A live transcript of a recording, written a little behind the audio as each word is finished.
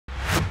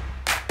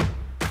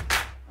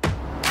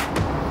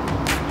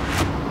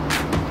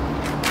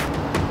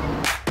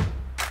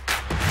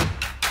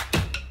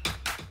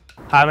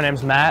Hi, my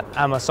name's Matt.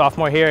 I'm a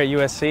sophomore here at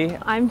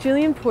UofSC. I'm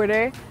Julian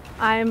Porter.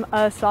 I'm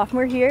a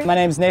sophomore here. My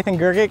name's Nathan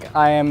Gergic.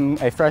 I am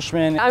a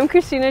freshman. I'm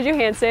Christina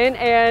Johansson,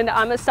 and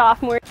I'm a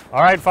sophomore.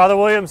 All right, Father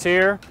Williams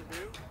here.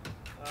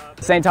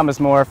 St. Thomas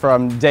More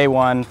from day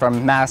one,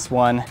 from Mass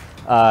 1,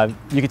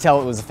 you could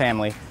tell it was a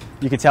family.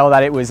 You could tell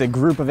that it was a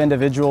group of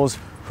individuals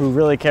who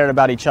really cared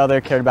about each other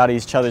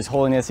each other's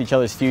holiness, each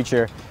other's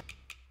future.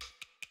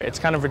 It's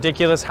kind of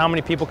ridiculous how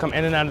many people come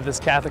in and out of this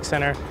Catholic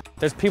center.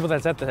 There's people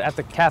that's at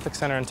the Catholic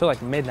center until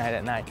like midnight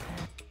at night.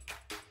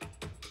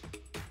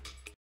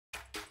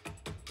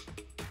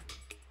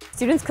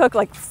 Students cook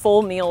like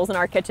full meals in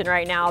our kitchen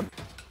right now.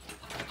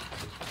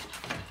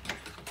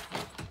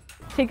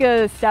 Take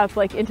a step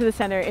into the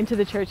center, into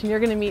the church, and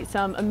you're going to meet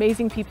some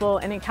amazing people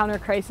and encounter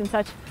Christ in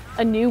such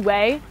a new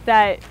way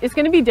that is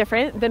going to be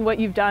different than what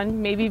you've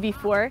done maybe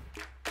before.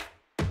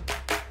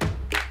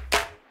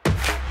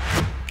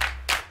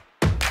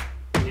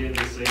 Begin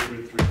the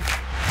sacred three.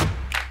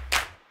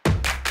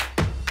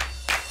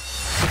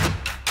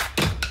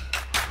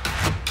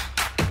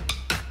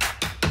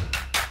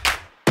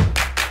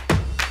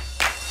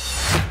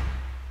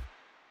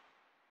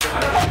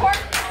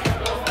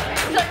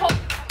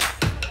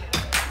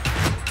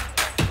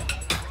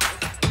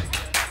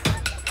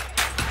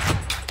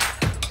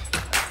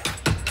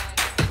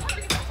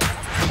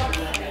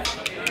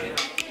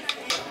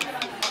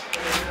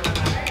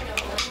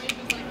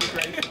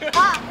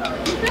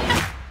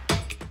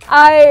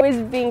 I was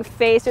being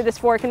faced with this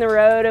fork in the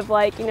road of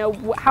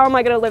how am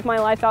I going to live my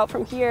life out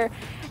from here?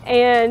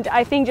 And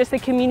I think just the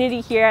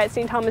community here at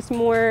St. Thomas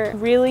More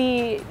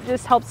really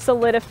just helped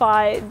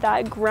solidify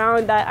that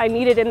ground that I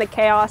needed in the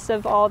chaos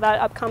of all that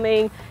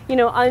upcoming,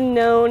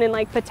 unknown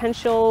and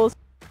potentials.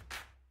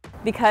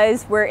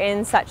 Because we're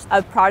in such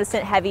a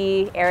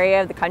Protestant-heavy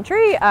area of the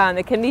country,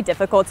 it can be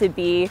difficult to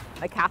be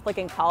a Catholic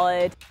in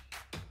college.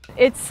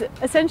 It's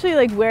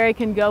essentially where I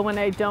can go when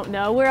I don't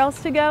know where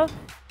else to go.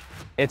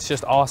 It's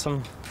just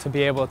awesome to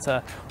be able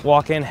to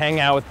walk in, hang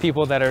out with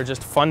people that are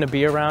just fun to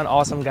be around,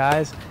 awesome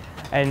guys,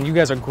 and you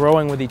guys are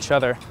growing with each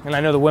other. And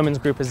I know the women's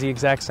group is the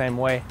exact same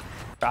way.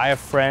 I have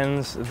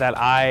friends that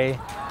I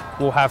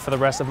will have for the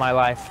rest of my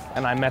life,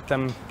 and I met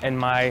them in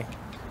my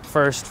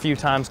first few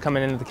times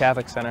coming into the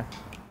Catholic Center.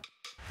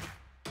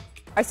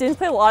 Our students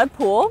play a lot of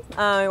pool,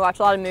 we watch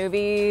a lot of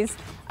movies,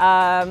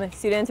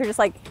 students are just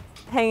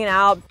hanging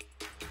out.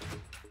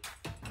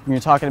 When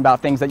you're talking about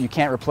things that you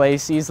can't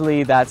replace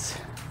easily,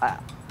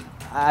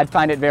 I'd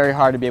find it very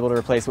hard to be able to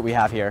replace what we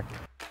have here.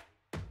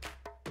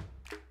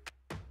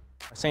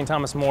 St.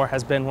 Thomas More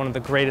has been one of the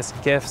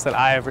greatest gifts that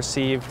I have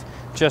received,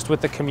 just with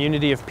the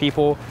community of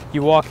people.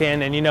 You walk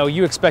in and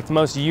you expect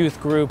most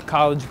youth group,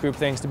 college group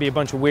things to be a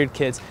bunch of weird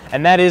kids,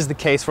 and that is the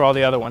case for all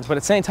the other ones. But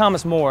at St.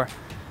 Thomas More,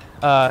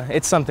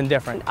 it's something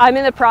different. I'm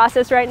in the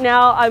process right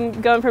now. I'm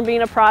going from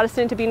being a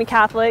Protestant to being a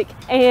Catholic.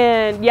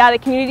 And yeah, the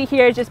community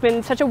here has just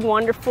been such a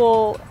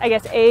wonderful,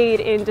 aid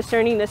in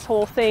discerning this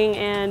whole thing.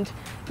 And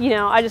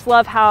I just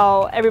love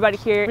how everybody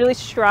here really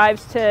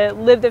strives to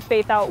live the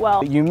faith out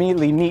well. You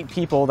immediately meet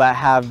people that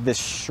have this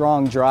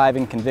strong drive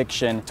and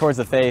conviction towards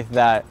the faith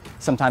that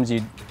sometimes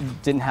you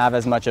didn't have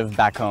as much of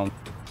back home.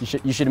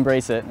 You should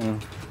embrace it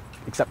and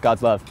accept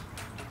God's love.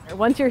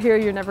 Once you're here,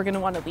 you're never going to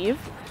want to leave.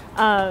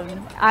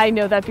 I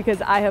know that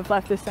because I have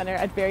left this center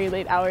at very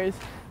late hours.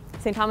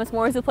 St. Thomas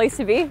More is the place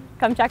to be.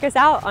 Come check us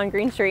out on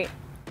Greene Street.